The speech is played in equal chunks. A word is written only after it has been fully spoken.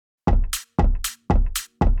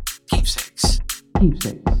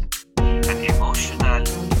Keepsakes. An emotional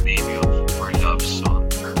video for love song.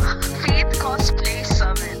 Faith Cosplay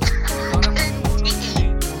Summit.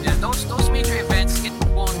 Yeah, those major events, it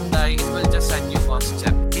won't die. It will just a new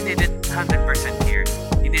concept. He did it 100% here.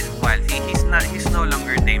 He did it well. He's no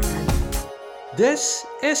longer tame. This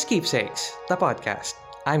is Keepsakes, the podcast.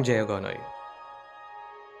 I'm Jay Ogonoy.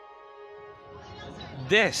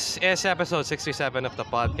 This is episode 67 of the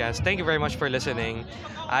podcast. Thank you very much for listening.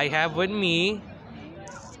 I have with me...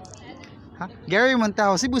 Gary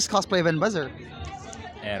Montejo, Cebu's Cosplay event buzzer.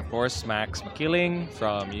 And of course, Maquiling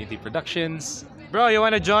from Unity Productions. Bro, you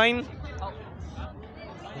wanna join?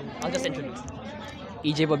 I'll just introduce.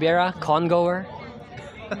 EJ Bobera, congoer.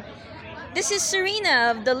 This is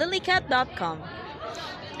Serena of thelilycat.com.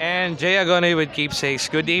 And Jay Agonoy with Keepsakes.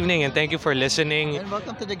 Good evening and thank you for listening. And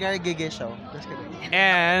welcome to the Gary Gige Show. Just kidding.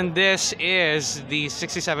 And this is the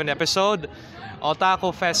 67th episode,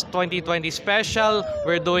 Otakufest 2020 special.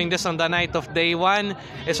 We're doing this on the night of day one.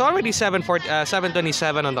 It's already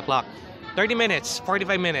 7:27 on the clock. 30 minutes,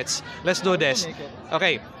 45 minutes. Let's do this.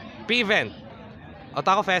 Okay, pre-event.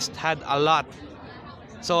 Otakufest had a lot.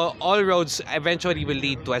 So all roads eventually will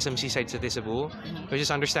lead to SMC site City Cebu, which is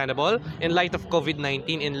understandable in light of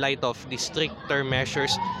COVID-19, in light of the stricter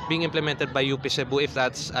measures being implemented by UP Cebu, if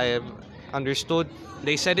that's I have understood.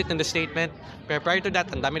 They said it in the statement. Pero prior to that,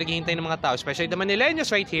 ang dami naghihintay ng mga tao, especially the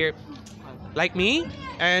Manileños right here, like me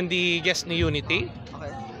and the guest ni Unity. Okay.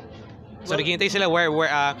 So naghihintay sila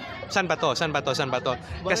saan ba to?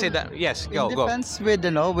 Kasi yes, go. In defense with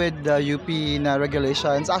the UP na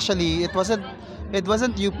regulations, actually it wasn't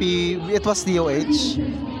UP, it was DOH.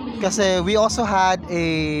 Kasi we also had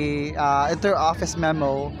a inter-office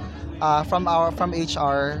memo from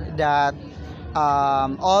HR that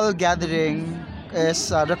all gathering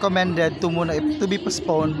is recommended to be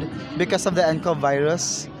postponed because of the nCoV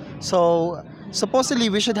virus. So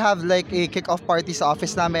supposedly we should have like a kick-off party sa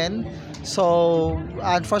office namin. So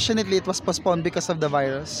unfortunately it was postponed because of the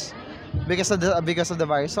virus. Because of the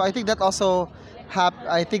virus. So I think that also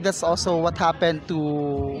that's also what happened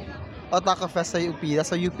to Otakufest sa UP.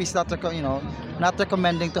 That's why UP is not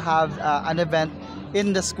recommending to have an event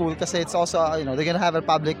in the school kasi it's also they're gonna have a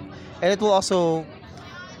public, and it will also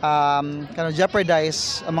kind of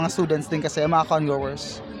jeopardize ang mga students din kasi ang mga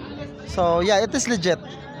congoers. So yeah, it is legit.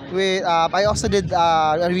 I also did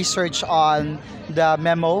a research on the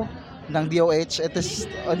memo ng DOH. It is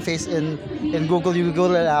on in Google. You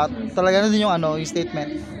Google it out. Talaga na din yung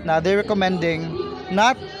statement na they're recommending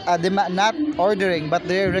not ordering, but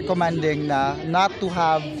they're recommending na not to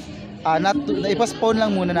i-postpone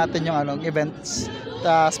lang muna natin yung events,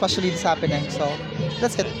 especially this happening. So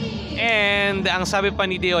that's it. And ang sabi pa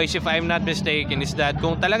ni DOH, if I'm not mistaken, is that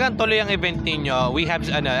kung talagang tuloy ang event ninyo, we have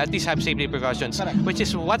at least have safety precautions. Correct. Which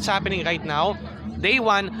is what's happening right now. Day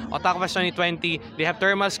 1, Otakufest 2020, they have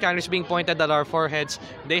thermal scanners being pointed at our foreheads.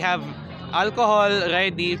 They have alcohol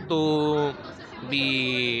ready to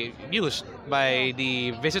be used by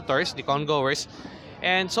the visitors, the congoers.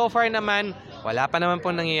 And so far naman, wala pa naman po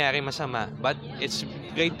nangyayari masama. But it's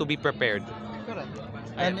great to be prepared. Correct.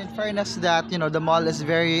 And in fairness that, the mall is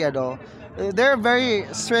very, they're very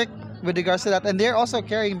strict with regards to that, and they're also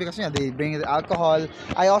carrying because they bring the alcohol.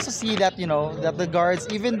 I also see that that the guards,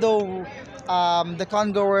 even though the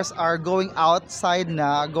congoers are going outside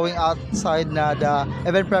the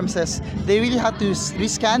event premises, they really have to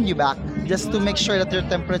rescan you back just to make sure that your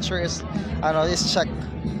temperature is checked.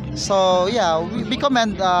 So yeah, we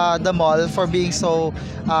commend the mall for being so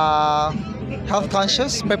health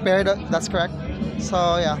conscious, prepared. That's correct.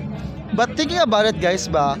 So yeah, but thinking about it, guys,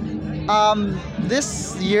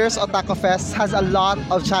 this year's Otakufest has a lot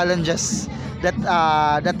of challenges that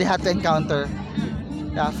they had to encounter.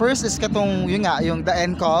 First is yung the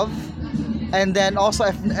nCoV, and then also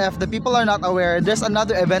if the people are not aware, there's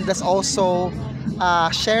another event that's also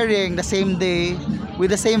sharing the same day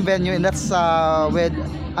with the same venue, and that's with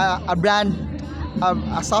a brand,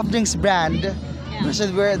 a soft drinks brand, which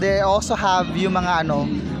is where they also have yung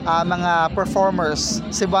mga performers,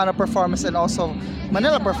 Cebuano performers, and also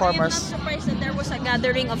Manila performers. I'm not surprised that there was a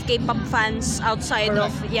gathering of K-pop fans outside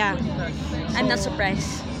Correct. I'm not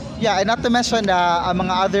surprised. Yeah, and not to mention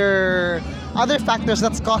mga other factors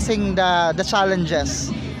that's causing the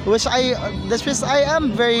challenges, which I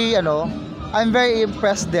am very I'm very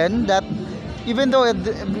impressed then that even though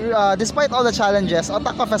despite all the challenges,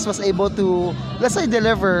 Otakufest was able to, let's say,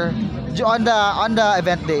 deliver on the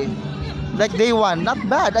event day. Like day one, not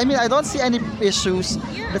bad. I mean, I don't see any issues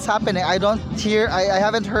that's happening. I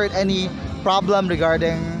haven't heard any problem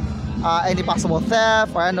regarding any possible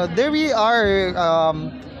theft or there really are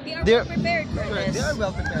They are They're- well prepared for this. They are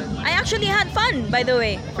well prepared. I actually had fun, by the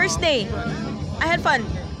way. First day, I had fun.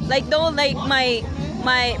 Like though, like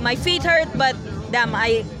my feet hurt, but damn,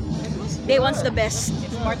 day one's the best.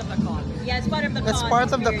 It's part of the con. Yeah, it's part of the That's con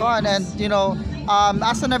part of the con, and experience.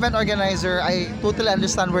 as an event organizer, I totally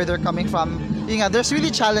understand where they're coming from. There's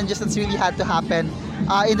really challenges that's really had to happen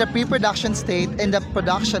in the pre-production state, in the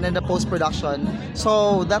production, and the post-production.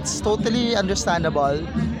 So that's totally understandable.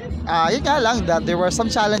 Yun nga lang that there were some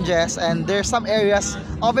challenges and there's some areas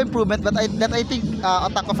of improvement that I think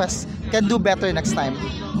Otakufest can do better next time.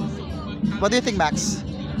 What do you think, Max?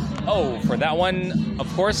 Oh, for that one, of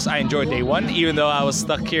course, I enjoyed day one, even though I was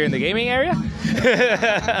stuck here in the gaming area.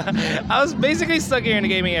 I was basically stuck here in the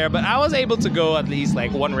gaming area, but I was able to go at least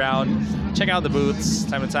like one round, check out the booths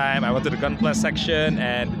time to time. I went to the Gunplus section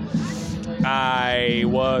and I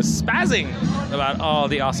was spazzing about all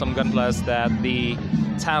the awesome Gunplus that the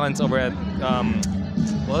talents over at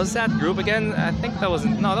what was that group again? I think that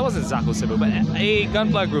wasn't Zaku Cebu, but a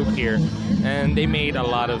Gunpla group here, and they made a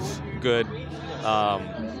lot of good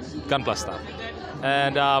Gunpla stuff.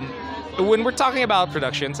 And when we're talking about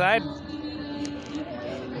production side,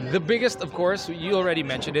 the biggest, of course, you already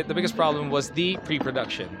mentioned it, the biggest problem was the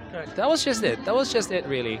pre-production. Correct. That was just it. That was just it,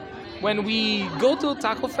 really. When we go to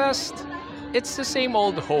Otakufest, it's the same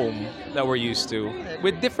old home that we're used to,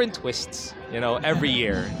 with different twists, every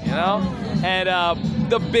year, And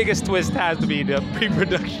the biggest twist has to be the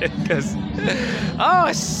pre-production, because,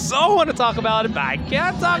 I so want to talk about it, but I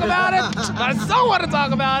can't talk about it. I so want to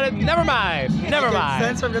talk about it. Never mind. Never mind.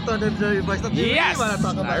 Sense from the tone of your voice that you Yes, really want to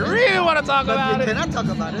talk about I it. really want to talk But about you it. cannot talk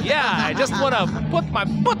about it. Yeah, I just want to put my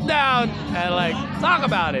foot down and talk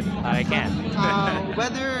about it, but I can't.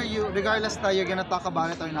 Whether regardless that you're gonna talk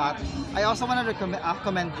about it or not, I also want to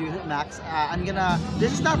commend you, Max.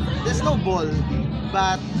 There's no bull,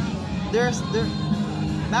 but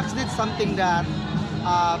Max did something that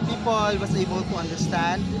people was able to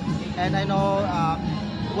understand, and I know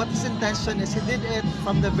what his intention is. He did it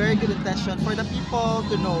from the very good intention for the people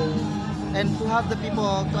to know and to have the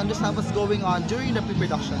people to understand what's going on during the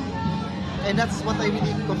pre-production, and that's what I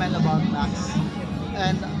really commend about Max.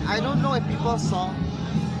 And I don't know if people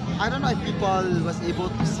was able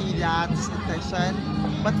to see that intention,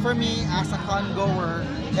 but for me, as a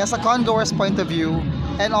con-goer's point of view,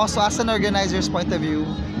 and also as an organizer's point of view,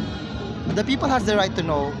 the people has the right to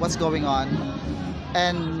know what's going on,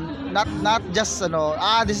 and not just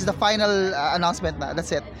this is the final announcement na,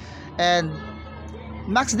 that's it. And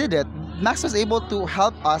Max did it. Max was able to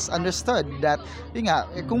help us understood that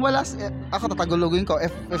kung wala ako tatagulugin ko,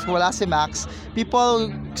 if wala si Max, people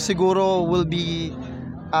siguro will be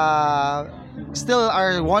still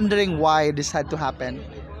are wondering why this had to happen.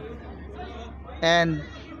 And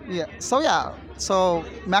so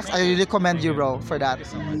Max, I really commend you, bro, for that.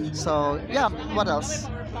 So what else?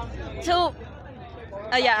 So,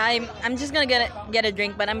 I'm just gonna get a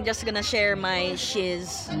drink, but I'm just gonna share my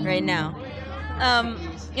shiz right now.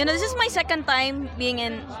 This is my second time being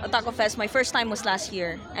in Otaku Fest. My first time was last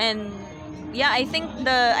year, and I think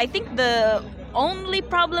the only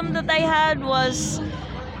problem that I had was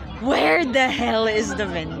where the hell is the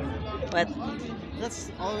venue? But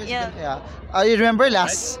That's always Yeah. You remember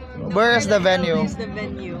where is the venue? Where is the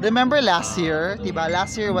venue? Remember last year, diba?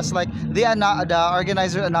 Last year was like the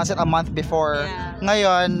organizer announced it a month before. Yeah.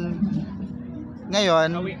 Ngayon,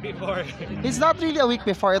 A week before. it's not really a week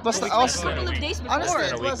before. It was A also couple of days before. honestly,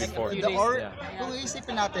 A it week was before. kung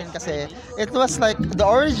iisipin natin kasi it was like the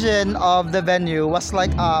origin of the venue was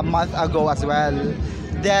like a month ago as well.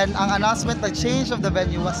 Then ang announcement, the change of the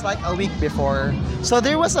venue was like a week before. So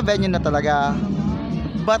there was a venue na talaga.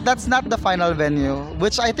 But that's not the final venue,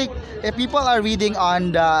 which I think if people are reading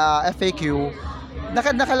on the FAQ,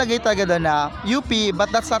 nakalagay talaga doon na UP,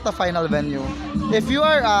 but that's not the final venue. If you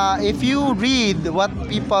read what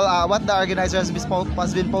the organizer has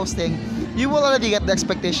been posting, you will already get the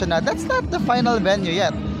expectation na that's not the final venue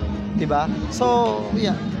yet, diba? So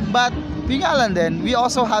but yun nga lang din, we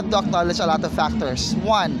also have to acknowledge a lot of factors.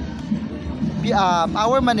 One,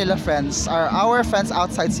 our Manila friends, our friends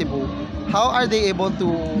outside Cebu, how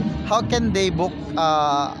can they book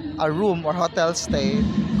a room or hotel stay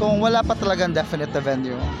kung wala pa talagang definite na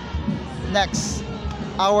venue? Next,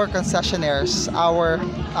 our concessionaires, our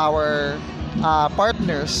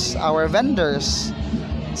partners, our vendors.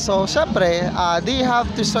 So, syempre, they have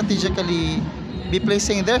to strategically be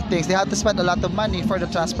placing their things. They have to spend a lot of money for the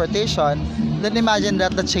transportation. Then imagine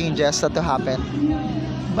that the changes that to happen.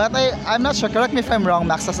 But I'm not sure. Correct me if I'm wrong,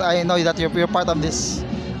 Max, as I know that you're part of this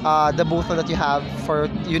the booth that you have for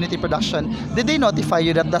Unity Production. Did they notify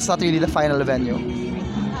you that that's not really the final venue?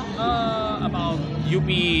 about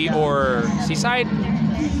UP or Seaside,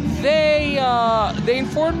 they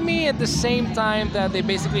informed me at the same time that they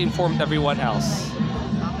basically informed everyone else.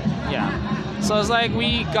 Yeah. So it's like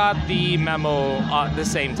we got the memo at the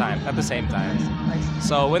same time.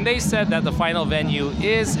 So when they said that the final venue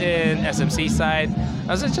is in SMC side,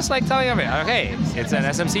 I was just like telling everyone, okay, it's an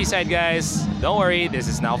SMC side, guys. Don't worry, this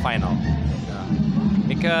is now final.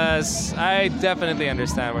 Because I definitely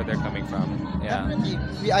understand where they're coming from. Yeah.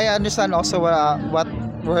 I understand also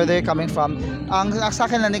where they're coming from. Ang sa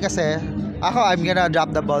akin lang din kasi, I'm gonna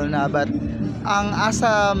drop the ball na, but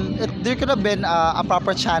there could have been a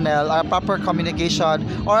proper channel or a proper communication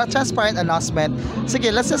or a transparent announcement.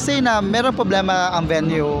 Sige, let's just say na meron problema ang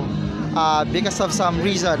venue because of some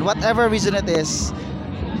reason, whatever reason it is.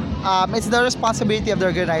 It's the responsibility of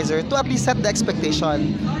the organizer to at least set the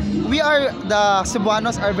expectation. The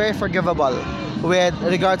Cebuanos are very forgivable with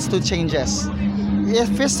regards to changes. If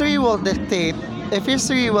history will dictate, if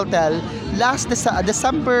history will tell, last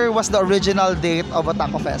December was the original date of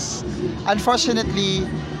Otakufest. Unfortunately,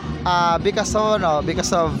 because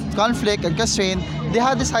of conflict and constraint, they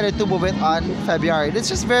had decided to move it on February. It's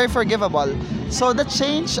just very forgivable. So the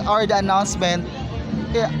change or the announcement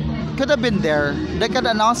could have been there. The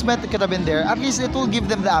announcement could have been there. At least it will give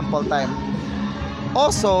them the ample time.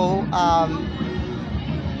 Also,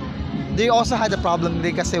 they also had a problem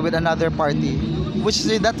kasi with another party, which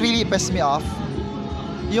that really pissed me off.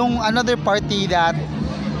 Yung another party that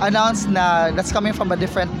announced na that's coming from a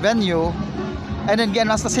different venue, and then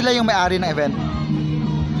gi-announce na sila yung may-ari ng event.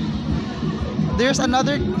 There's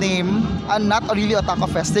another name, not really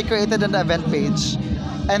Otakufest. They created an event page,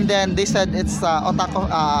 and then they said it's Otaku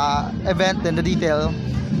event in the detail.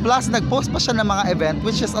 Plus, nag-post pa siya ng mga event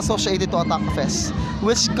which is associated to Otakufest,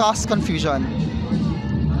 which caused confusion.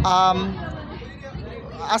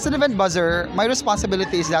 As an event buzzer, my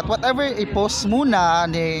responsibility is that whatever i-post muna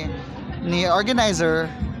ni organizer,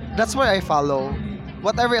 that's where I follow.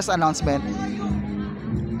 Whatever is announcement.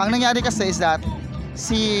 Ang nangyari kasi is that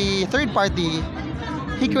si third party,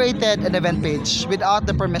 he created an event page without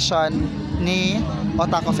the permission ni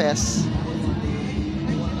Otakufest.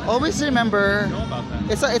 Always remember,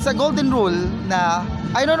 it's a golden rule na,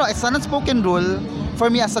 I don't know, it's an unspoken rule for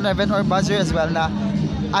me as an event or buzzer as well na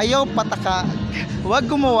ayaw pataka, wag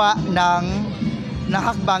gumawa ng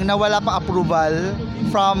hakbang na wala pa approval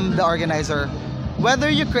from the organizer. Whether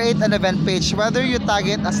you create an event page, whether you tag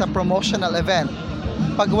it as a promotional event,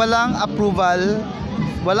 pag walang approval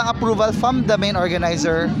from the main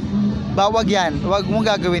organizer, wag mong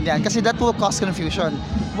gagawin yan kasi that will cause confusion.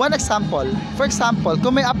 One example, for example,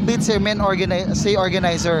 kung may update sa main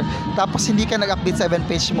organizer, tapos hindi ka nag-update sa event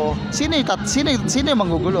page mo, sino yung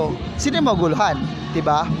manggugulo? Sino yung maguguluhan?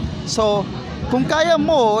 Diba? So, kung kaya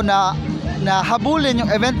mo na habulin yung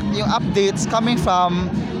updates coming from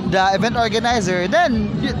the event organizer, then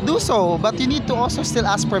do so, but you need to also still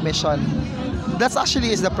ask permission. That's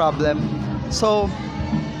actually is the problem. So,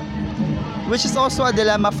 which is also a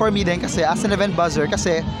dilemma for me din kasi as an event buzzer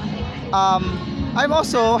kasi I'm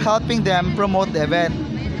also helping them promote the event.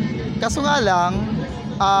 Kaso nga lang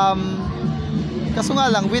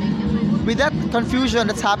with that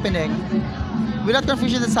confusion that's happening,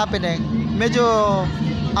 medyo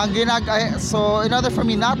ang so in order for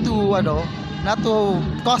me not to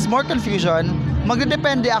cause more confusion,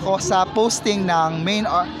 magdedepende ako sa posting ng main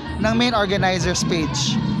organizer's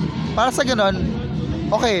page. Para sa ganun,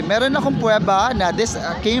 okay, meron akong prueba na this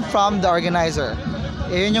came from the organizer.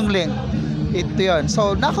 Yun yung link. Ito yun.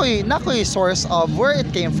 So, nakoy source of where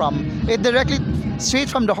it came from. It directly,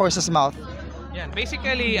 straight from the horse's mouth. Yeah,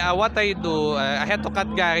 basically, what I do, I had to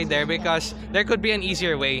cut Gary there because there could be an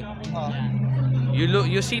easier way.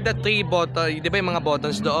 You see the three buttons, di ba yung mga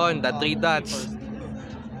buttons doon, the three dots.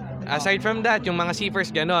 Aside from that, yung mga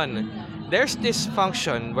seafers ganon. There's this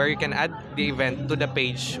function where you can add the event to the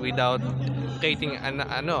page without creating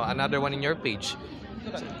another one in your page.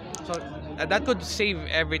 So that could save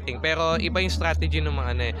everything. Pero iba yung strategy ng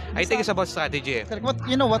mga I think it's about strategy.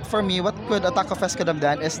 You know what, for me, what Otakufest could have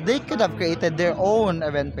done is they could have created their own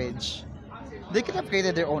event page.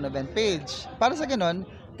 Para sa ganun,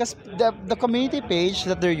 because the community page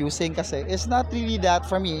that they're using kasi is not really that,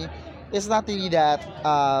 for me,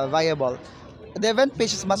 viable. The event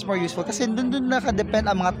page is much more useful kasi dun nakadepend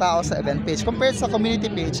ang mga tao sa event page compared sa community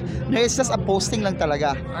page na it's just a posting lang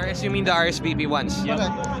talaga. You mean the RSVP ones? Yeah.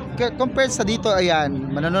 Compared sa dito, ayan,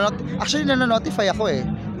 actually nanonotify ako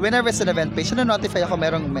whenever it's an event page, nanonotify ako may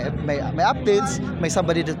updates, may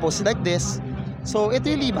somebody that posted like this. So it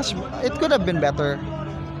could have been better.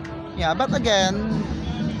 Yeah, but again,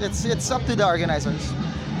 it's up to the organizers.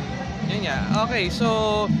 Yun nga. Okay,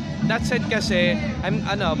 so that said kasi,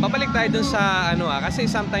 babalik tayo dun sa kasi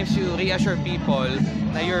sometimes you reassure people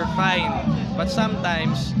na you're fine. But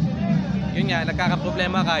sometimes, yun nga,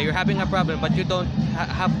 nagkakaproblema ka, you're having a problem, but you don't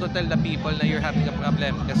have to tell the people na you're having a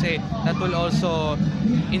problem kasi that will also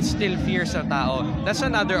instill fear sa tao. That's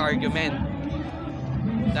another argument.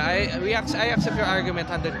 I accept your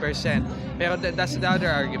argument 100%, pero that's the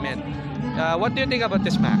other argument. What do you think about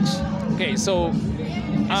this, Max? Okay, so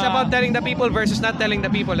It's about telling the people versus not telling the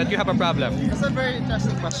people that you have a problem. That's a very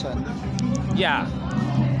interesting question. yeah.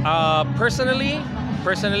 Personally,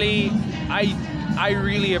 I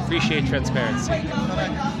really appreciate transparency.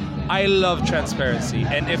 I love transparency,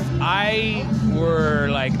 and if I were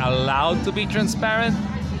like allowed to be transparent,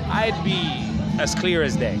 I'd be as clear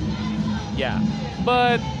as day. Yeah,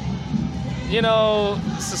 but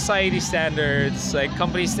society standards, like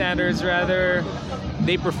company standards rather,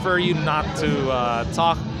 they prefer you not to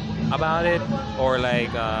talk about it, or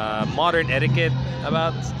like modern etiquette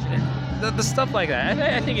about the stuff like that.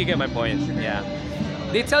 I think you get my point. Yeah,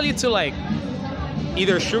 they tell you to like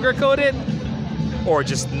either sugarcoat it or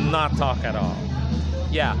just not talk at all.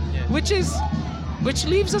 Yeah, which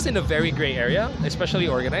leaves us in a very gray area, especially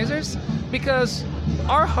organizers, because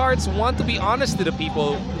our hearts want to be honest to the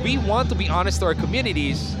people. We want to be honest to our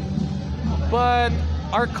communities, but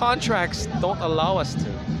our contracts don't allow us to.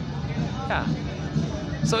 Yeah.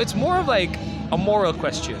 So it's more of like a moral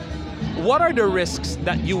question. What are the risks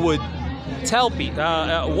that you would tell people?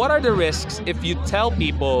 What are the risks if you tell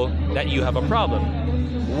people that you have a problem?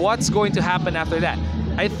 What's going to happen after that?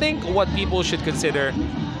 I think what people should consider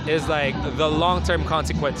is like the long-term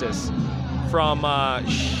consequences from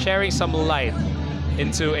sharing some light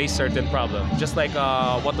into a certain problem, just like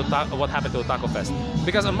what happened to Otakufest.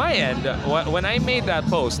 Because on my end, when I made that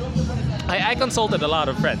post, I consulted a lot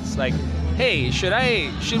of friends. Like, hey,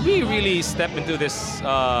 should we really step into this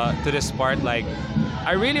to this part? Like,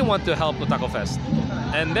 I really want to help Otakufest,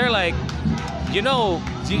 and they're like, you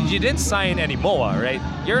didn't sign any MOA, right?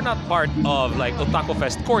 You're not part of like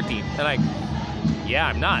Otakufest core team. And like, yeah,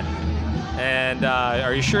 I'm not. And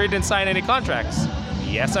are you sure you didn't sign any contracts?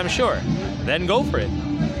 Yes, I'm sure. Then go for it.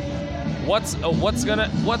 What's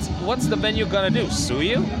the venue gonna do? Sue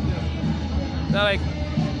you? They're like,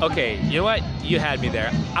 okay, you know what? You had me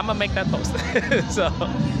there. I'm gonna make that post. so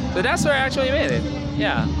that's where I actually made it.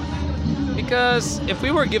 Yeah. Because if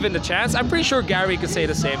we were given the chance, I'm pretty sure Gary could say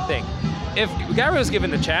the same thing. If Gary was given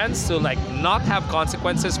the chance to like not have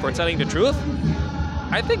consequences for telling the truth,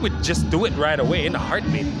 I think we'd just do it right away in a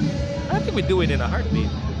heartbeat. I think we'd do it in a heartbeat.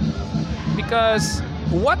 Because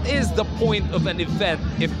what is the point of an event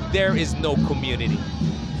if there is no community?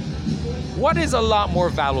 What is a lot more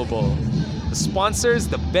valuable? The sponsors,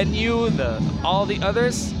 the venue, all the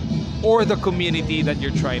others, or the community that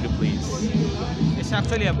you're trying to please? It's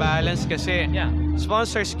actually a balance kasi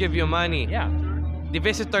sponsors give you money. Yeah. The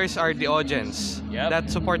visitors are the audience that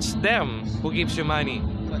supports them who gives you money.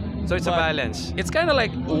 So it's a balance. It's kind of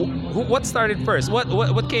like what started first?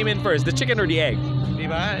 What came in first? The chicken or the egg?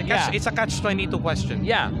 Diba? It's a catch-22 question.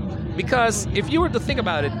 Yeah. Because if you were to think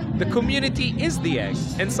about it, the community is the egg.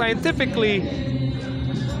 And scientifically,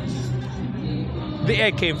 the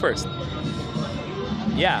egg came first.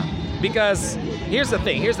 Yeah. Because here's the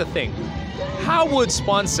thing. How would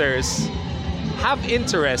sponsors have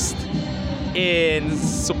interest in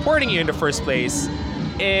supporting you in the first place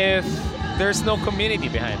if there's no community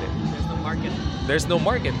behind it? There's no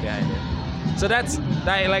market behind it. So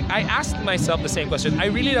I asked myself the same question. I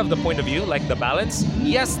really love the point of view, like the balance.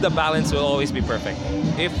 Yes, the balance will always be perfect.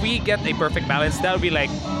 If we get a perfect balance, that would be like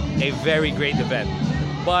a very great event.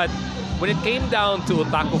 But when it came down to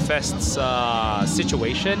Otakufest's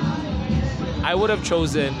situation, I would have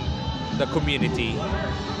chosen the community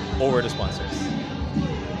over the sponsors.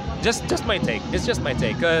 Just my take. It's just my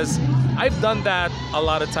take, because I've done that a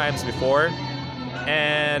lot of times before,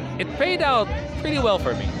 and it paid out pretty well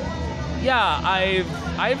for me. Yeah,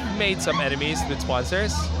 I've made some enemies with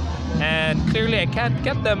sponsors, and clearly I can't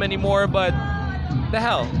get them anymore, but the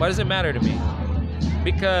hell, what does it matter to me?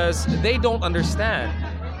 Because they don't understand.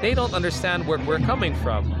 They don't understand where we're coming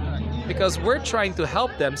from, because we're trying to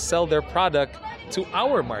help them sell their product to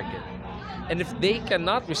our market. And if they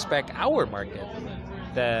cannot respect our market,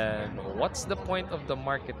 then what's the point of the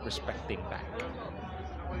market respecting back?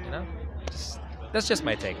 That's just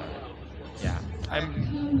my take on it.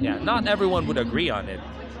 Yeah. Not everyone would agree on it,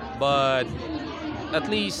 but at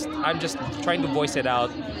least I'm just trying to voice it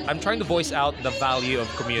out. I'm trying to voice out the value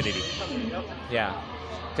of community. Yeah.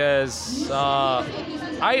 Because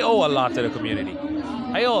I owe a lot to the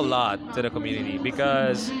community.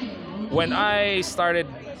 Because when I started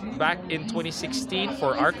back in 2016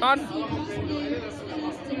 for Archon.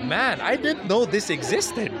 Man, I didn't know this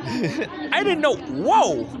existed. I didn't know.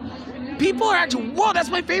 Whoa! People are actually, whoa,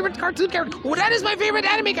 that's my favorite cartoon character. Well, that is my favorite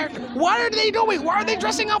anime character. What are they doing? Why are they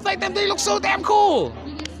dressing up like them? They look so damn cool.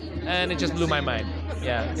 And it just blew my mind.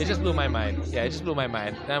 Yeah, it just blew my mind. Yeah, it just blew my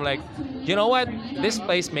mind. And I'm like, you know what? This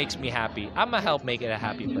place makes me happy. I'm gonna help make it a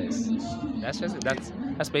happy place.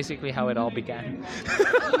 That's basically how it all began.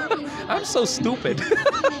 I'm so stupid.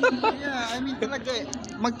 Yeah, I mean, talaga,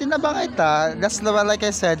 magtinabang kita. That's the one, like I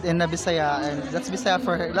said, in Bisaya, and that's Bisaya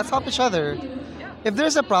for her. Let's help each other. If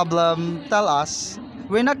there's a problem, tell us.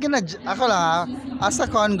 We're not gonna, ako lang as a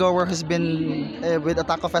con goer who's been with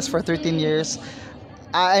Otakufest for 13 years,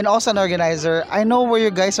 and also an organizer, I know where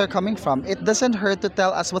you guys are coming from. It doesn't hurt to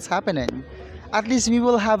tell us what's happening. At least we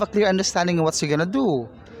will have a clear understanding of what you're gonna do.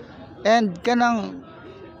 And kanang,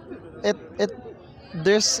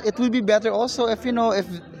 it will be better also if if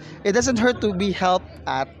it doesn't hurt to be helped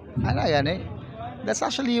at. Ano yan eh? That's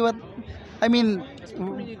actually what, I mean.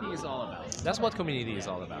 Community is all about. That's what community is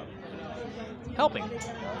all about. Helping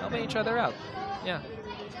each other out. Yeah.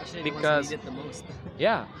 Because the most.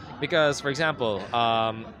 yeah, because for example,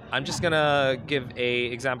 I'm just gonna give a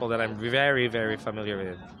example that I'm very very familiar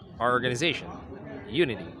with. Our organization,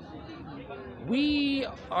 Unity. We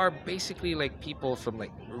are basically like people from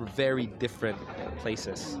like very different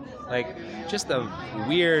places, like just a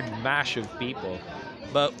weird mash of people,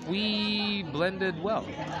 but we blended well,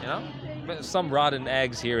 some rotten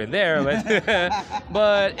eggs here and there, but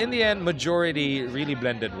but in the end majority really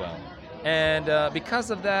blended well, and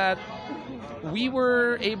because of that we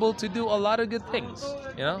were able to do a lot of good things,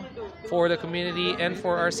 for the community and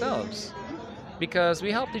for ourselves, because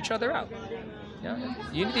we helped each other out. Yeah,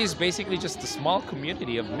 Unity is basically just a small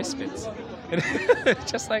community of misfits,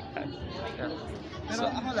 just like that. Yeah. Pero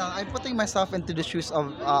ako lang, I'm putting myself into the shoes of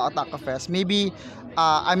Otakufest. Maybe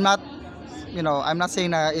I'm not, I'm not saying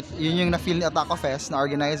na yun yung na-feel ni Otakufest na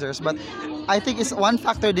organizers, but I think it's one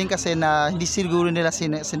factor din kasi na hindi siguro nila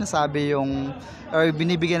sinasabi yung or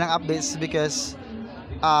binibigyan ng updates because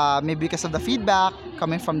maybe because of the feedback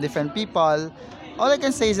coming from different people. All I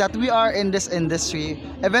can say is that we are in this industry.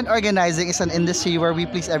 Event organizing is an industry where we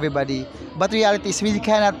please everybody. But reality is we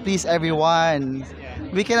cannot please everyone.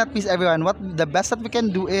 We cannot please everyone. What the best that we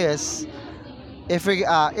can do is to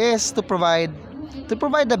provide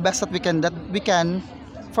the best that we can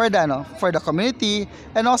for the community,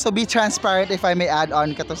 and also be transparent, if I may add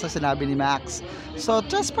on katong sa sinabi ni Max. So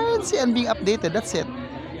transparency and being updated, that's it.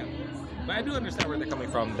 But I do understand where they're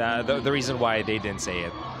coming from. The reason why they didn't say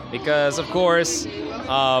it. Because of course,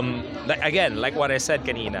 like what I said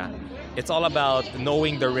kanina, it's all about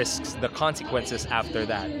knowing the risks, the consequences after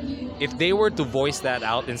that. If they were to voice that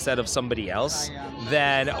out instead of somebody else,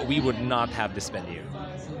 then we would not have this venue.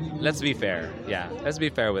 Let's be fair. Yeah, let's be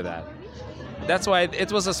fair with that. That's why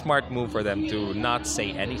it was a smart move for them to not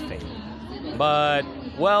say anything. But,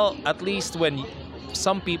 well, at least when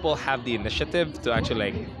some people have the initiative to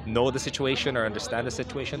actually know the situation or understand the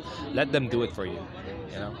situation, let them do it for you.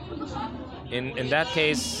 In that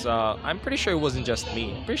case, I'm pretty sure it wasn't just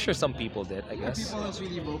me. I'm pretty sure some people did, I guess. People was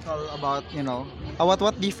really vocal about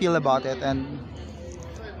what do you feel about it, and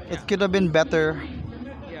it could have been better.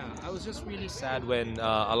 Yeah, I was just really sad when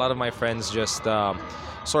a lot of my friends just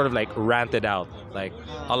sort of like ranted out like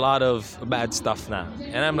a lot of bad stuff now,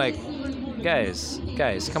 and I'm like, guys,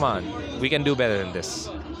 come on, we can do better than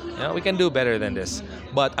this. We can do better than this.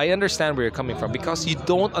 But I understand where you're coming from because you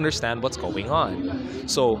don't understand what's going on.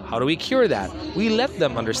 So how do we cure that? We let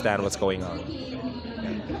them understand what's going on.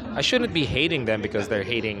 I shouldn't be hating them because they're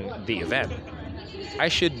hating the event. I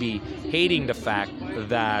should be hating the fact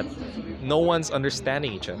that no one's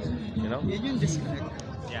understanding each other. Yun yung disconnect.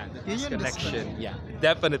 Yeah, the disconnection. Yeah,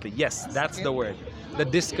 definitely. Yes, that's the word. The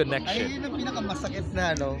disconnection. Ay, yun ang pinakamasakit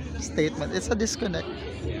na statement. It's a disconnect.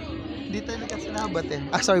 Hindi tayo nagkasinabat eh.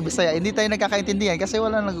 Sorry, Bisaya. Hindi tayo nagkakaintindihan kasi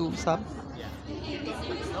wala nag-uusap.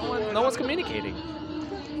 No one's communicating.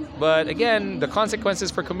 But again, the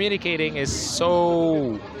consequences for communicating is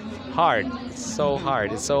so hard. It's so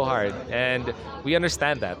hard. And we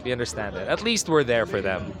understand that. At least we're there for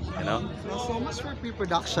them, So much for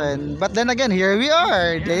pre-production. But then again, here we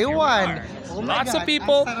are. Day one. Oh my Lots God, of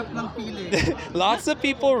people. ang sarap ng feeling. Lots of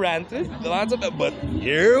people ranted. But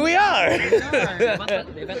here we are.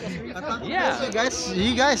 Yeah.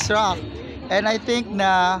 You guys rock. And I think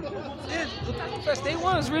na Otakufest Day 1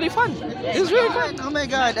 was really fun. It was really fun. Oh my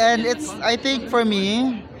God. And I think for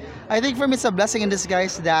me it's a blessing in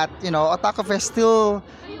disguise that, Otakufest still,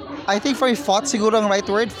 I think for me fought siguro ang right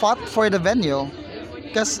word, fought for the venue.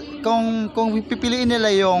 Kasi kung pipiliin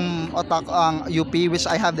nila yung ang UP, which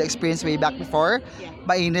I have the experience way back before,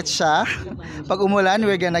 mainit siya. Pag umulan,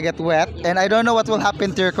 we're gonna get wet. And I don't know what will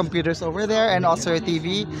happen to your computers over there and also your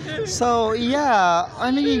TV. So, yeah.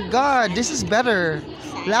 I mean, God, this is better.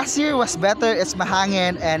 Last year was better. It's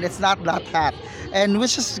mahangin and it's not that hot. And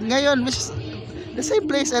which is the same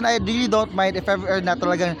place, and I really don't mind if ever na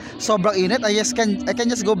talagang sobrang init. I can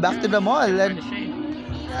just go back to the mall. And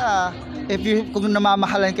yeah. Kung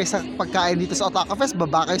namamahalan kayo sa pagkain dito sa Otakufest,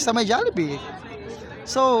 baba kayo sa may Jollibee.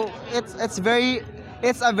 So, it's a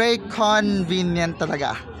very convenient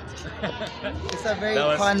talaga. It's a very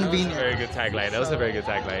convenient. That was a very good tagline. That was a very good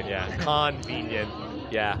tagline. Yeah, convenient.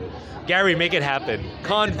 Yeah, Gary, make it happen.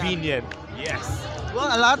 Convenient. Yes.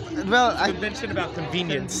 Convention about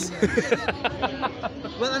convenience.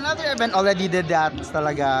 Well, another event already did that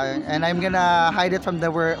talaga, and I'm gonna hide it from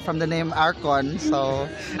the name Arcon. So,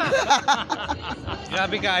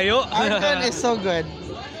 Grabe kayo. Arcon is so good,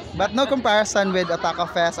 but no comparison with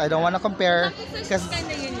Otakufest. I don't wanna compare Because it's kind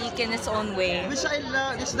of unique in its own way. which I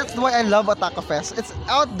love. That's why I love Otakufest. It's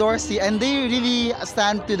outdoorsy, and they really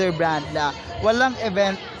stand to their brand na walang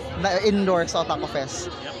event na indoors sa Otakufest.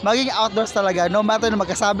 Maging outdoors talaga, no matter na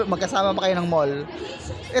magkasama pa kayo ng mall.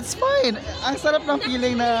 It's fine. Ang sarap ng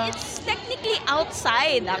feeling na... It's technically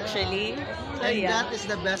outside, actually. So, And yeah. that is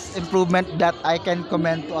the best improvement that I can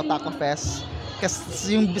commend to Otakufest.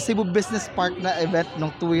 Kasi yung Cebu Business Park na event nung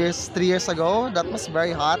 3 years ago, that was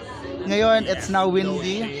very hot. Ngayon, it's now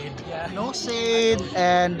windy. No shade.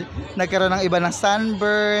 And nagkaroon ng iba ng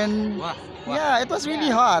sunburn. Yeah, it was really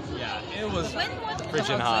hot. Yeah, it was When what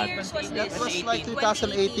Frigid hot. years was That this? was like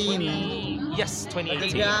 2018. Yes,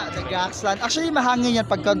 2018. The Gaxland. Actually, mahangin yan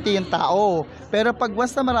pag konti yung tao. Pero pag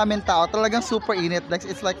once na maraming tao, talagang super init. Like,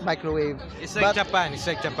 it's like microwave. It's like But Japan. It's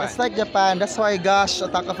like Japan. It's like Japan. That's why, gosh,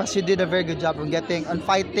 Otakufest, you did a very good job on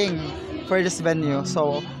fighting for this venue.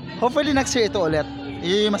 So, hopefully next year ito ulit.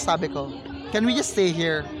 Yun yung masabi ko. Can we just stay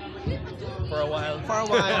here For a while. for a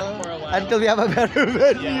while, For a while. until we have a better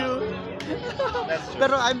venue? Yeah. That's true.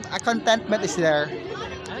 Pero a contentment is there.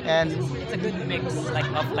 And It's a good mix,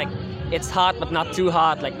 like it's hot but not too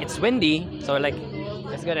hot. Like it's windy, so like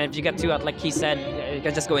it's good. And if you get too hot, like he said, you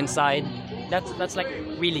can just go inside. That's like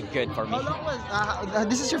really good for me. how long was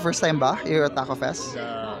this is your first time ba here at Otakufest?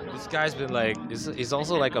 This guy's been like, he's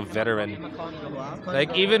also like a veteran.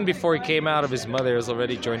 Like even before he came out of his mother, he was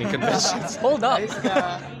already joining conventions. Hold up,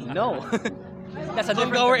 no. That's a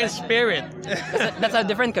different. Congower in spirit. That's a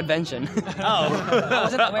different convention. Oh. I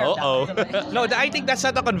wasn't aware of that. No, I think that's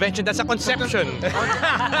not a convention. That's a conception. I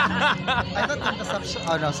thought conception.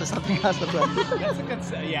 Oh no, so something else. That's a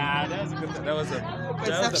concept. Yeah, that was a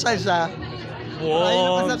Conception siya.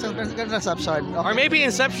 Wong. Conception. Okay. Or maybe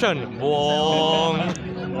Inception. Wong.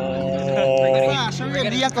 Sure,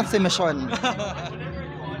 hindi yan consumption.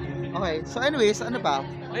 Okay, so anyways, ano ba?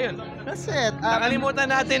 Ayun. That's it. Nakalimutan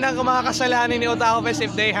natin ang mga kasalanan ni Otakufest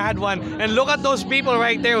if they had one. And look at those people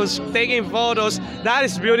right there who's taking photos. That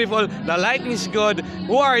is beautiful. The lighting is good.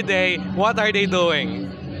 Who are they? What are they doing?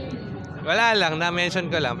 Wala lang, na-mention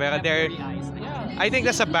ko lang. Pero they're... I think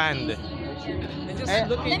that's a band. Let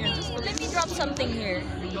me drop something here.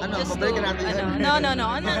 Ano, Just pabalikan to- natin yun. No,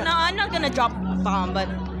 I'm not gonna drop bomb, but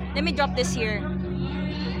let me drop this here.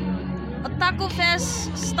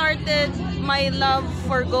 Otakufest started my love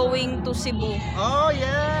for going to Cebu. Oh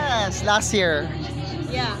yes, last year.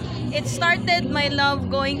 Yeah, it started my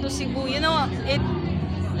love going to Cebu. You know,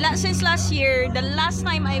 since last year, the last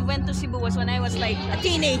time I went to Cebu was when I was like a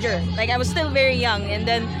teenager. Like I was still very young, and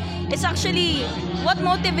then it's actually what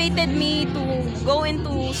motivated me to go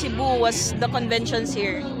into Cebu was the conventions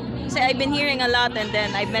here. Kasi I've been hearing a lot, and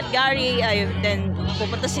then I met Gary, then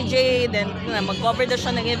pupunta si Jay, then mag-cover na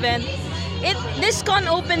siya ng event. This con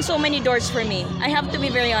opened so many doors for me. I have to be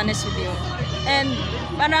very honest with you. And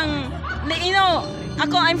parang, you know,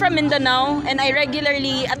 I'm from Mindanao, and I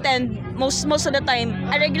regularly attend, most of the time,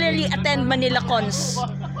 I regularly attend Manila cons.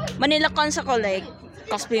 Manila cons ako, like,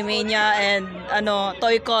 Cosplay Mania, and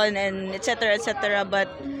Toy-Con, and etc. But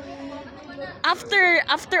after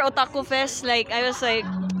Otakufest, like, I was like,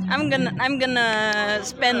 I'm gonna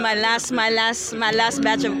spend my last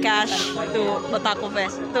batch of cash to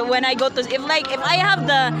Otakufest. So when I go to, if I have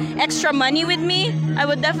the extra money with me, I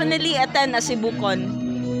would definitely attend a CebuCon,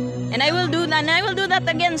 and I will do that. And I will do that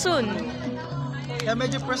again soon. Yeah,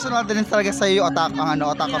 medyo personal din talaga sa iyo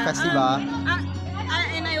Otakufest, diba?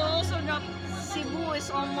 And I will also drop, Cebu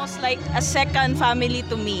is almost like a second family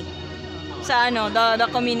to me. Sa the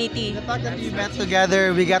community. The fact that we met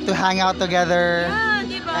together, we got to hang out together. Yeah,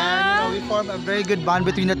 diba? And we form a very good bond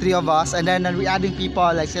between the three of us, and then we adding people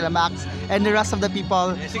like sila Max and the rest of the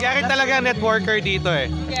people. Si Gary talaga networker dito eh.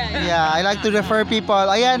 Yeah, I like to refer people.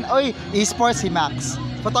 Ayan, oy, esports si Max.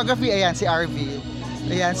 Photography, ayan, si RV.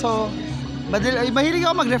 Ayan, so mahilig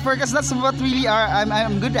ako mag-refer kasi that's what really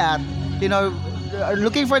I'm good at. You know,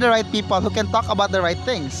 looking for the right people who can talk about the right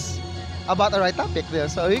things, about the right topic there.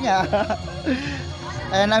 So yun nga.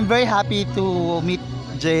 And I'm very happy to meet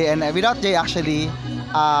Jay, and without Jay actually,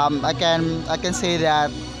 I can say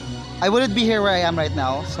that I wouldn't be here where I am right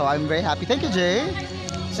now. So I'm very happy. Thank you, Jay.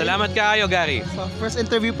 Salamat kaayo, Gary. So first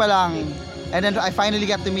interview pa lang, and then I finally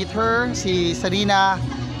got to meet her, si Sarina,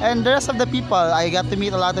 and the rest of the people. I got to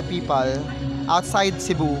meet a lot of people outside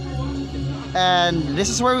Cebu, and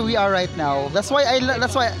this is where we are right now. That's why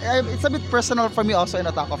it's a bit personal for me also in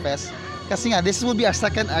Otakufest. Kasi nga, this will be our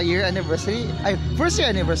first year anniversary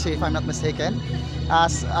if I'm not mistaken,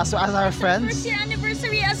 as our friends. First year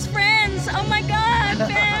anniversary as friends. Oh my God,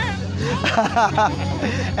 fam.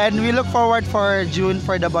 And we look forward for June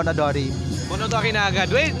for the Bonodori. Bonodori na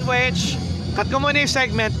agad. Wait, cut ko muna yung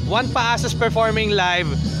segment. One Paas is performing live.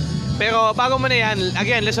 Pero bago mo na yan,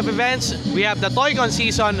 again, list of events. We have the ToyCon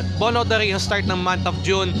season. Bonodori yung start ng month of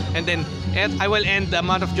June. And then I will end the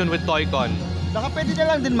month of June with ToyCon. Baka pwede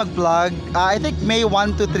na lang din mag-vlog. I think May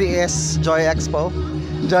 1 to 3 is Joy Expo.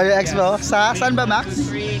 Saan ba, Max?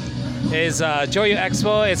 Is Joyo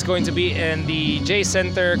Expo. It's going to be in the J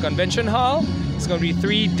Center Convention Hall. It's going to be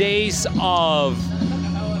 3 days of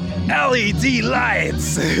LED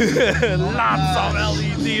lights. Lots of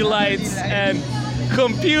LED lights and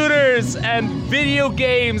computers and video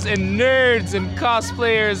games and nerds and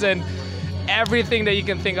cosplayers and everything that you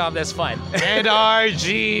can think of that's fun. And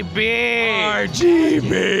RGB!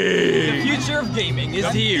 The future of gaming is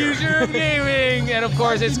here. Future of gaming! And of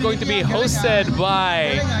course, it's going to be hosted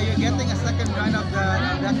by... You're getting a second run of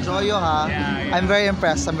that Joyo, ha? Yeah. I'm very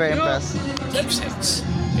impressed. Yun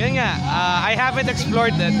nga, I haven't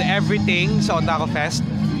explored everything sa Otakufest.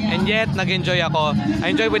 And yet, nag-enjoy ako.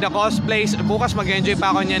 I enjoy with the cosplays. Bukas mag-enjoy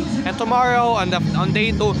pa ako niyan. And tomorrow, on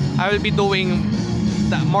day 2, I will be doing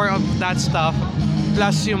more of that stuff.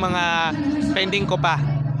 Plus yung mga pending ko pa.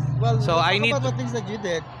 Well, so I need about the things that you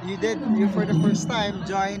did. You for the first time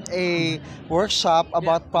joined a workshop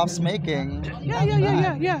about props making. Yeah.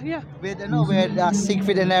 With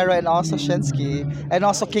Siegfried Enero and also Shinsky and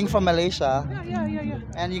also King from Malaysia. Yeah.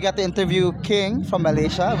 And you got to interview King from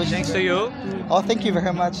Malaysia, which Thanks to you. Oh, thank you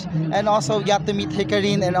very much. And also you got to meet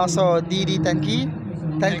Hikarin and also Didi Tenka.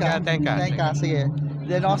 Sige.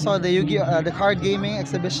 Then also the Yu-Gi-Oh, the card gaming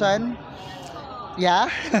exhibition. Yeah.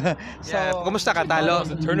 So kumusta ka, talo? It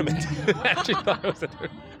was a tournament. Actually thought it was a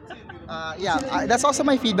tournament. That's also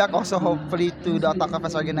my feedback also hopefully to the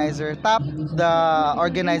Otakufest organizer. Tap the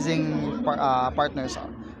organizing partners.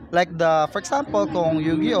 Like for example, kung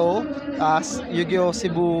Yu-Gi-Oh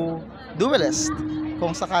Cebu Duelist.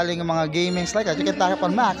 Kung sakaling mga gamings like that, you can tap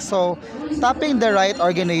on Max. So, tapping the right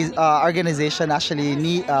organization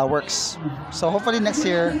actually works. So, hopefully next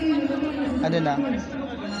year, next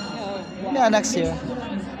year.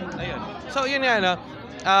 Ayun. So, yun nga, no?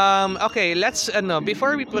 Okay, let's,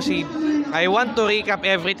 before we proceed, I want to recap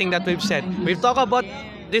everything that we've said. We've talked about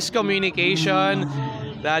this communication,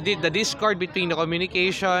 the discord between the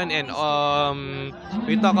communication, and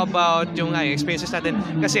we talk about yung experiences natin.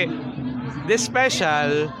 Kasi, this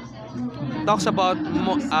special talks about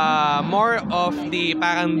more of the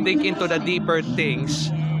parang dig into the deeper things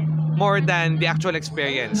more than the actual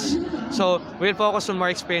experience. So, we'll focus on more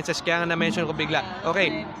experiences. Kaya nga na-mention ko bigla,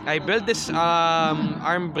 okay, I built this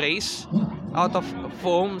arm brace out of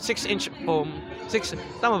foam, 6-inch foam.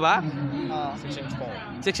 Tama ba? 6-inch foam.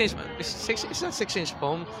 6-inch, is that 6-inch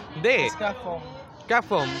foam? Hindi. Craft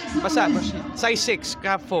foam. Basta, size 6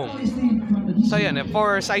 craft foam. So yun,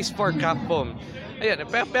 size 4 craft foam. Ayun,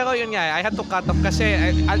 pero yun nga, I had to cut off kasi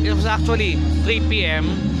it was actually 3 p.m.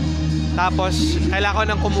 Tapos, kailangan ko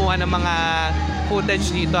nang kumuha ng mga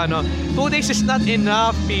footage dito, 2 days is not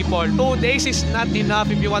enough, people. 2 days is not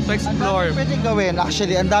enough if you want to explore. Ang daming pwede gawin,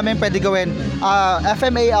 actually. Ang daming pwede gawin.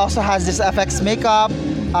 FMA also has this FX makeup.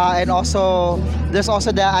 And also, there's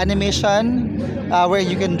also the animation where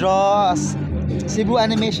you can draw Cebu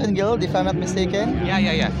Animation Guild, if I'm not mistaken.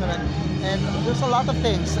 Yeah. And there's a lot of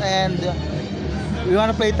things. And you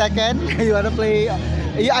want to play Tekken? You want to play?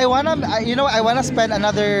 I wanna spend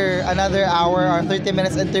another hour or 30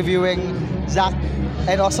 minutes interviewing Zach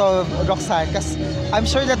and also Roxanne, because I'm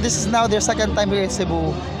sure that this is now their second time here in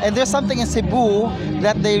Cebu, and there's something in Cebu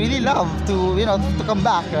that they really love to come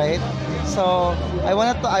back, right? So I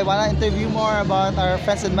wanna interview more about our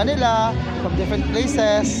friends in Manila from different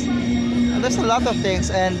places. there's a lot of things,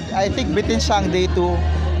 and I think bitin siya ang day 2.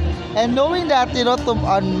 And knowing that,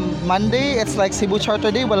 on Monday, it's like Cebu Charter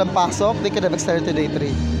Day, walang pasok, they could have extended to day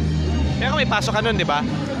 3. Pero may pasok ka nun, di ba?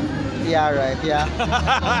 Yeah, right, yeah.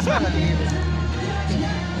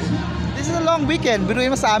 This is a long weekend. Biruin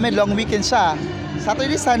mo sa amin, long weekend siya.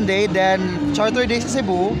 Saturday, Sunday, then Charter Day sa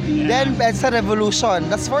Cebu, then EDSA Revolution.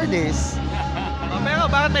 That's 4 days. Pero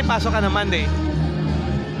bakit may pasok ka na Monday?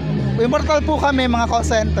 Immortal po kami, mga call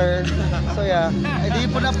center. So yeah, hindi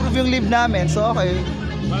po na-approve yung leave namin. So okay.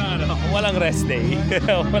 Walang rest day.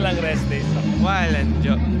 Walang rest day. Walang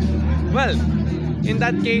joke. Well, in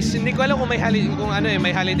that case, hindi ko alam kung may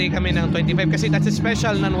holiday kami ng 25 kasi that's a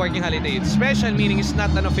special non-working holiday. Special meaning it's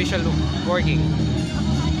not an official working.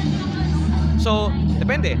 So,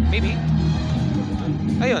 depende. Maybe.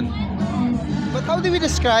 Ayun. But how do we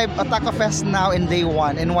describe Otakufest now in day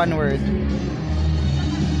 1 in one word?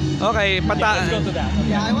 Okay, Let's go to that.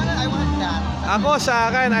 Yeah, I want that. Ako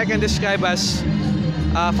sa akin, I can describe as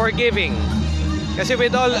forgiving. Kasi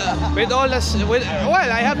well,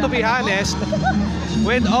 I have to be honest,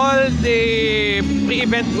 with all the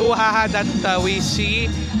pre-event brouhaha that we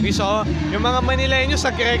saw, yung mga Manileños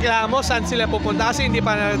nagreklamo saan sila pupunta kasi hindi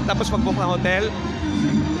pa tapos mag-book ng hotel.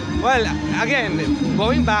 Well, again,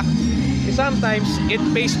 going back, sometimes it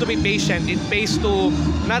pays to be patient. It pays to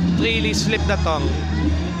not really slip the tongue.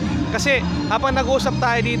 Kasi habang nag-usap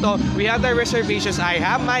tayo dito, we have our reservations. I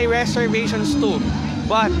have my reservations too.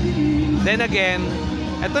 But then again,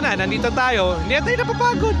 eto na, nandito tayo. Hindi na tayo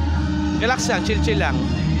napapagod. Relax lang, chill lang.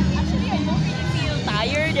 Actually, I don't really feel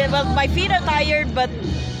tired. Well, my feet are tired, but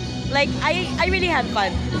like I really had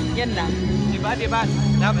fun. Yun lang. Diba?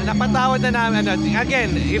 Napatawad na namin.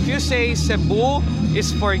 Again, if you say Cebu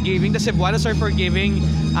is forgiving, the Cebuanos are forgiving,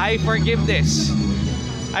 I forgive this.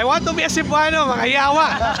 I want to be a Cebuano, mga yawa.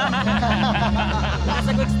 That's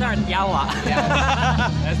a good start, yawa.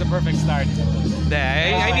 That's the perfect start.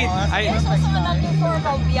 There's also another form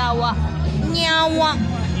of yawa. Nyawa.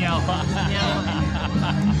 Yawa.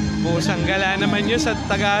 Pusang gala naman yun sa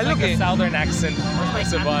Tagalog Like eh. a southern accent.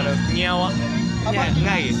 Cebuano. Nyawa.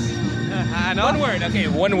 Nice. Ano? One word. Okay,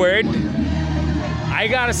 one word. I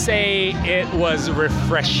gotta say it was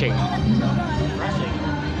refreshing. Refreshing.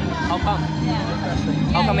 How come?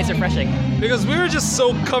 How come it's refreshing? Because we were just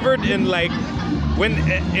so covered in like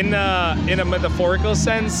in a metaphorical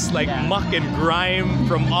sense, like muck and grime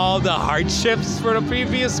from all the hardships for the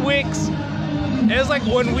previous weeks. It was like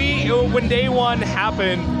when day 1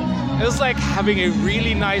 happened, it was like having a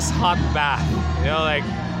really nice hot bath. Like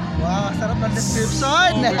Wow, sarap ng description. so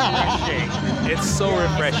refreshing. It's so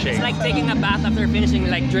refreshing. It's like taking a bath after finishing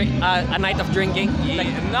like a night of drinking.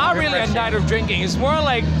 Like, Not really a refreshing. night of drinking. It's more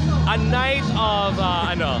like a night of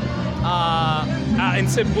in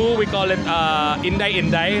Cebu we call it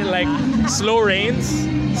inday, like slow rains.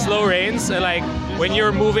 Like when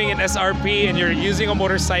you're moving in SRP and you're using a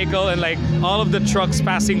motorcycle and like all of the trucks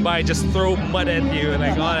passing by just throw mud at you and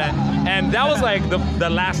like all that. And that was like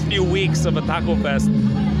the last few weeks of Otakufest.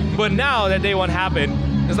 But now that day 1 happened,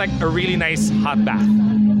 it's like a really nice hot bath.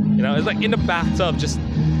 It's like in the bathtub, just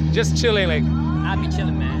chilling. Like, I'll be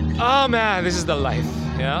chilling, man. oh man, this is the life.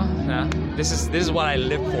 Yeah. This is what I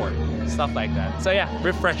live for. Stuff like that. So yeah,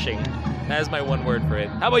 refreshing. That is my one word for it.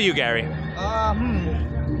 How about you, Gary?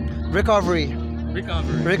 Recovery.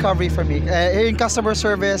 Recovery for me. In customer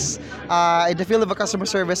service, in the field of a customer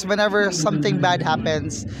service, whenever something bad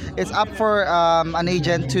happens, it's up for an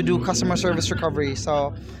agent to do customer service recovery.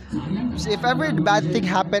 So if ever bad thing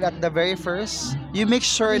happened at the very first, you make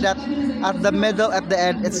sure that at the middle, at the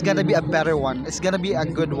end, it's gonna be a better one. It's gonna be a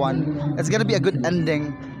good one. It's gonna be a good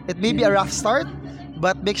ending. It may be a rough start,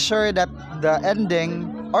 but make sure that the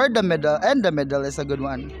ending or the middle is a good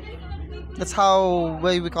one. That's how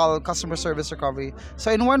we call customer service recovery.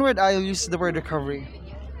 So in one word, I'll use the word recovery.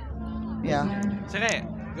 Yeah. Sige,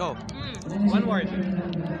 go. One word.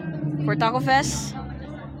 For Otakufest,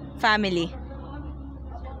 family.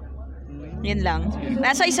 Yun lang.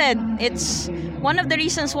 As I said, it's one of the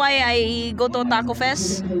reasons why I go to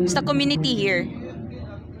Otakufest is the community here.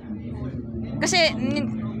 Kasi,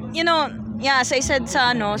 as I said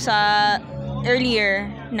sa earlier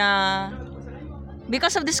na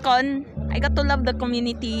because of this con, I got to love the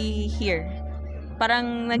community here.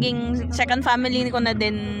 Parang naging second family ko na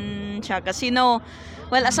din siya. Kasi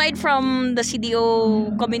well, aside from the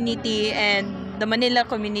CDO community and the Manila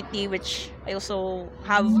community, which I also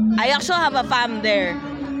have a fam there.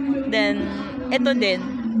 Then, ito din.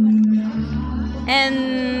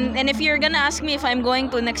 And if you're gonna ask me if I'm going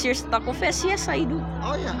to next year's Otakufest, yes, I do.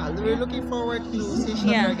 Oh yeah, we're looking forward to see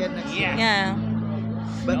each other again next year. Yeah.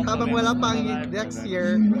 But habang wala pang next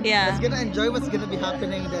year, Yeah. let's gonna enjoy what's gonna be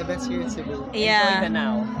happening in the events here in Cebu. Yeah.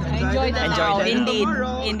 now. Enjoy the Enjoy now. the Indeed.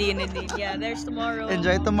 tomorrow. Indeed. Yeah, there's tomorrow.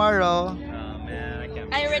 Enjoy tomorrow.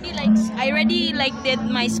 I already did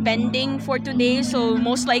my spending for today, so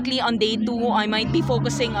most likely on day 2 I might be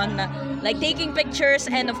focusing on taking pictures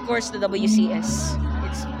and of course the WCS.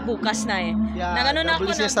 It's bukas na eh. Yeah, Nagano na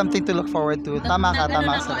ako WC is something to look forward to. Tama ka, nagano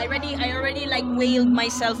tama na ako. ka. I already whaled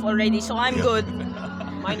myself already, so I'm good.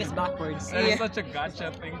 Mine is backwards. Yeah. Such a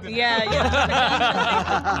gotcha thing to Yeah.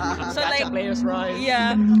 So Gotcha players rise.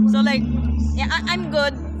 yeah. So I'm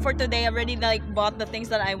good for today. I already bought the things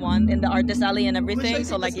that I want in the artist alley and everything. Which I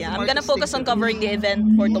So think is the I'm gonna smartest focus thing on to do. covering the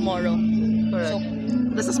event for tomorrow. Correct. So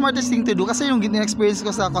That's the smartest thing to do kasi yung experience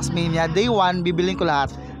ko sa Cosmania, day 1, bibiling ko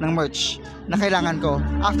lahat ng merch na kailangan ko.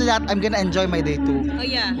 After that, I'm gonna enjoy my day 2. oh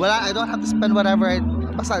yeah. I don't have to spend whatever.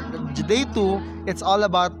 Basta day 2, it's all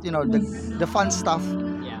about, the fun stuff.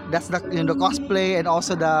 Yeah. That's the cosplay and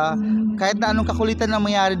also the kahit na anong kakulitan na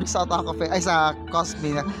mangyari doon sa Otakufest ay sa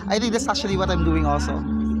Cosmania. I think that's actually what I'm doing also.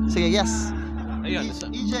 So yes. Ayun.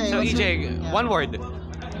 EJ, So what's EJ, your- one word.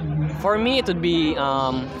 For me, it would be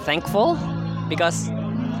thankful because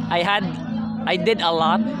I did a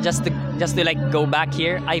lot just to go back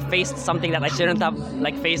here. I faced something that I shouldn't have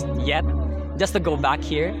faced yet, just to go back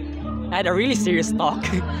here. I had a really serious talk,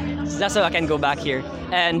 just so I can go back here.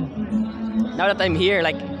 And now that I'm here,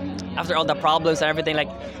 after all the problems and everything,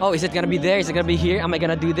 oh, is it gonna be there? Is it gonna be here? Am I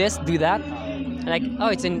gonna do this, do that? And oh,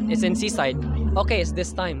 it's in Seaside. Okay, it's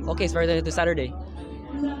this time. Okay, it's Friday to Saturday.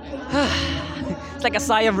 It's like a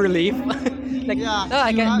sigh of relief. Yeah. oh,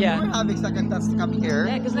 I can, You were having second thoughts to come here.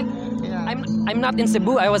 yeah, because Yeah. I'm not in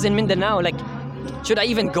Cebu. I was in Mindanao. Should I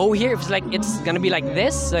even go here? If it's gonna be like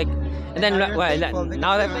this, and then You're thankful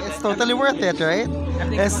now that because it's totally worth it, right?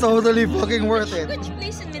 It's totally fucking worth it. Which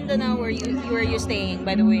place in Mindanao were you staying,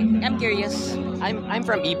 by the way? I'm curious. I'm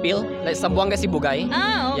from Ipil, Sambuanga, Sibugay.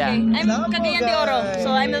 Ah, okay. Yeah. I'm Love Cagayan you de Oro, guys.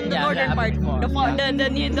 so I'm in the Yeah, northern yeah, part, far. the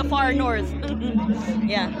far north.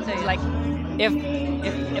 Yeah. So If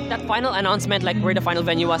that final announcement, where the final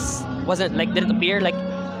venue wasn't didn't appear,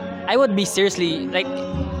 I would be seriously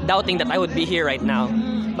doubting that I would be here right now.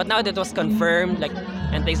 But now that it was confirmed,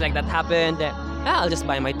 and things like that happened, I'll just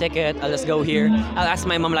buy my ticket. I'll just go here. I'll ask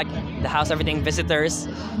my mom the house, everything, visitors,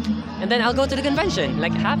 and then I'll go to the convention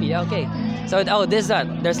happy. Okay. So there's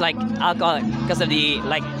alcohol because of the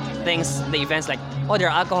things, the events there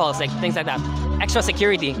are alcohols, things like that, extra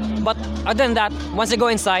security. But other than that, once you go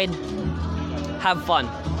inside, have fun.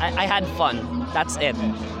 I had fun. That's it.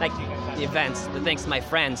 The events, the things, my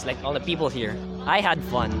friends, all the people here. I had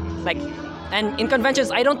fun. And in conventions,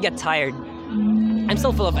 I don't get tired. I'm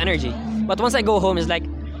still full of energy. But once I go home, it's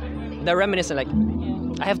the reminiscent.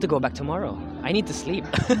 I have to go back tomorrow. I need to sleep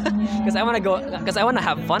because I want to go. Because I want to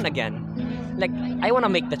have fun again. I want to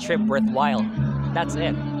make the trip worthwhile. That's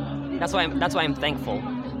it. That's why I'm thankful.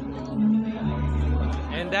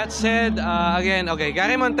 And that said, again, okay,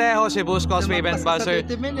 Gary Montejo, Cebu's Cosplay Event Buzzer.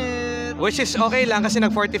 30 minutes. Which is okay lang kasi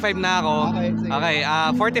nag-45 na ako. Okay, sige. Okay,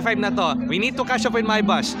 45 na to. We need to catch up with my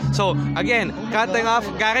bus. So, again, cutting off,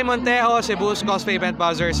 Gary Montejo, Cebu's Cosplay Event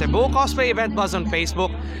Buzzer, Cebu Cosplay Event Buzz on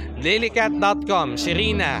Facebook, lilycat.com,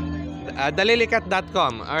 Serena,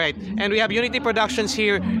 thelilycat.com. Alright, and we have Unity Productions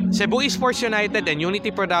here, Cebu Esports United, and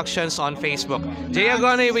Unity Productions on Facebook. Jay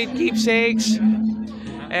Agonay with Keepsakes.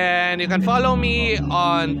 And you can follow me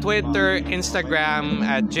on Twitter, Instagram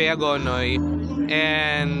at Jayagonoy.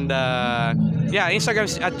 And Instagram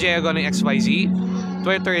is at JayagonoyXYZ.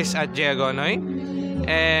 Twitter is at Jayagonoy.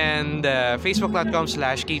 And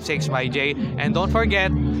Facebook.com/keepsakesbyj. And don't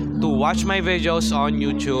forget to watch my videos on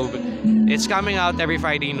YouTube. It's coming out every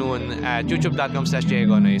Friday noon at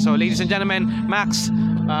youtube.com/Jayagonoy. So ladies and gentlemen, Max,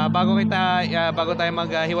 bago tayo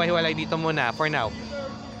maghiwa-hiwalay dito muna for now.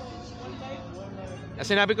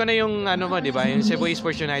 Sinabi ko na yung di ba? Yung Cebu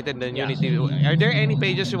Esports United and Unity. Are there any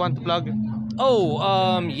pages you want to plug? Oh,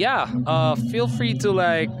 yeah. Feel free to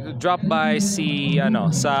drop by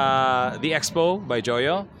sa the Expo by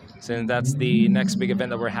Joyo, since that's the next big event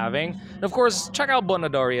that we're having. And of course, check out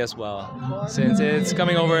Bonadori as well, since it's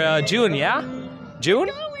coming over June, yeah? June?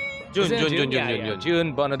 June.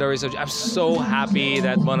 June, Bonadori. So I'm so happy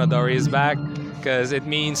that Bonadori is back because it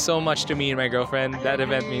means so much to me and my girlfriend. That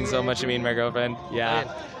event means so much to me and my girlfriend. Yeah.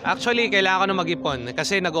 Actually, kailangan ko na mag-ipon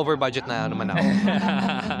kasi nag-over budget na naman ako.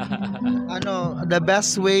 The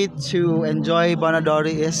best way to enjoy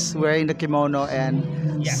Bonadori is wearing the kimono and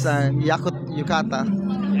yukata.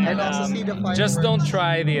 And also see the fireworks. Just don't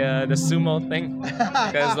try the sumo thing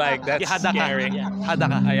because that's scary.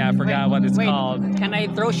 Hadaka. I forgot what it's called. Can I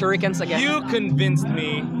throw shurikens again? You convinced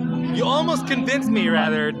me You almost convinced me,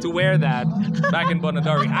 rather, to wear that back in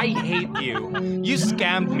Bonadori. I hate you. You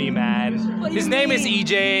scammed me, man. His name is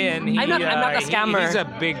EJ, and I'm not a scammer. He's a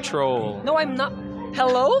big troll. No, I'm not.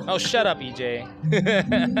 Hello? Oh, shut up, EJ.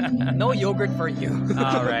 No yogurt for you.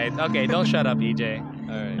 All right. Okay, don't shut up, EJ.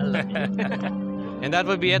 All right. And that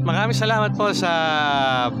would be it. Maraming salamat po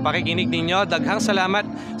sa pakikinig ninyo. Daghang salamat.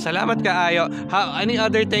 Salamat kaayo. Any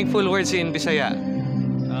other thankful words in Bisaya?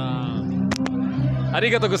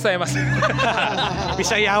 Arigato gozaimasu.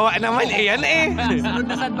 Bisayawa naman. Yan eh. Sunod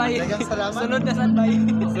na sadbay. Daghang salamat. Sunod na sadbay.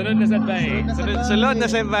 Sunod na sadbay. Sulod na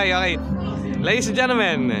senpai. Okay. Ladies and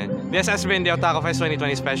gentlemen, this has been the Otakufest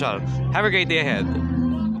 2020 special. Have a great day ahead.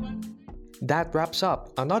 That wraps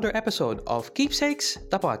up another episode of Keepsakes,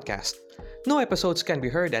 the podcast. New episodes can be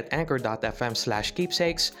heard at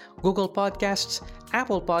anchor.fm/keepsakes, Google Podcasts,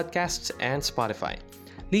 Apple Podcasts, and Spotify.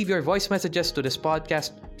 Leave your voice messages to this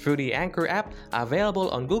podcast through the Anchor app available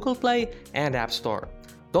on Google Play and App Store.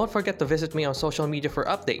 Don't forget to visit me on social media for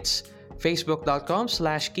updates.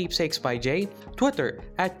 Facebook.com/keepsakes by Jay, Twitter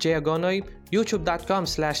 @jayagonoy,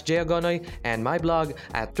 YouTube.com/jayagonoy, and my blog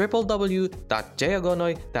at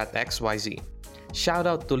www.jayagonoy.xyz. Shout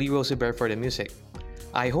out to Lee Rosie Bear for the music.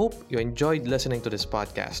 I hope you enjoyed listening to this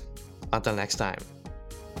podcast. Until next time.